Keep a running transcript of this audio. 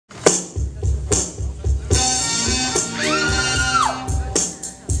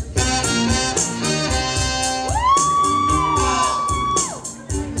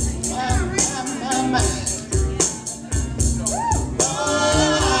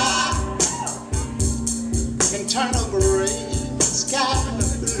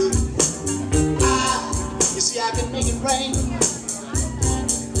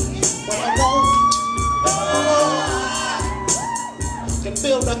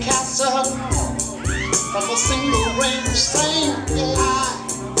build a castle from a single grain of sand. Yeah.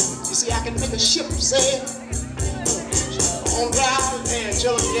 You see, I can make a ship sail on dry land,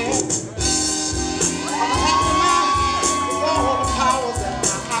 children, yeah. I'm happy man with all the powers that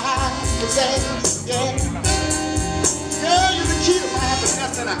I possess, yeah. Girl, you're the key to my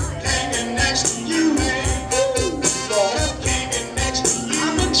happiness, and I can't get next to you, man. Lord, can't get next to you.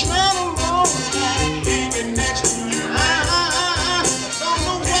 I've been trying a long time. Can't get next to you. I don't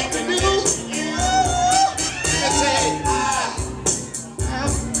know what to do. They say,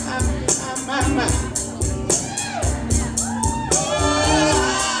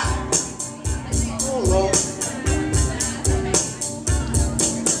 oh Lord,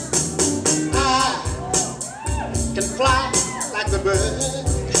 I can fly like the bird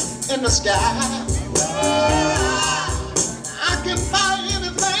in the sky. I can buy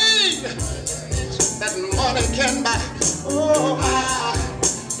anything that money can buy. Oh, I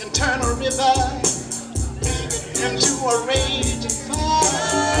can turn a river into a raging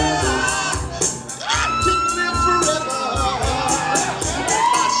fire. I can live forever.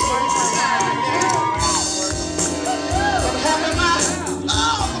 My strength, but having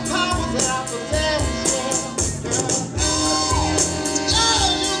all the powers that I possess, yeah. Oh,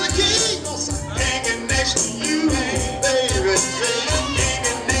 you're the king. Can't get next to you, baby. Can't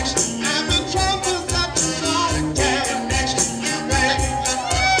get next to you. I've been trying to let you know. Can't get next to you, baby.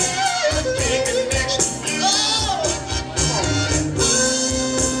 Can't get next to you. Oh,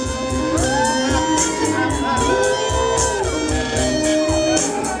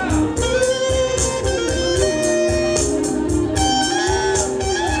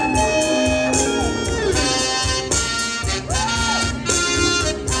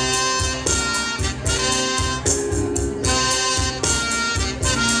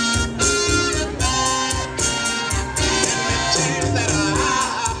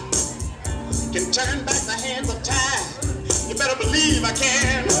 can turn back the hands of time. You better believe I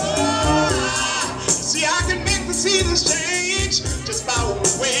can. See, I can make the seasons change just by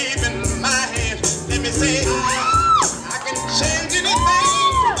waving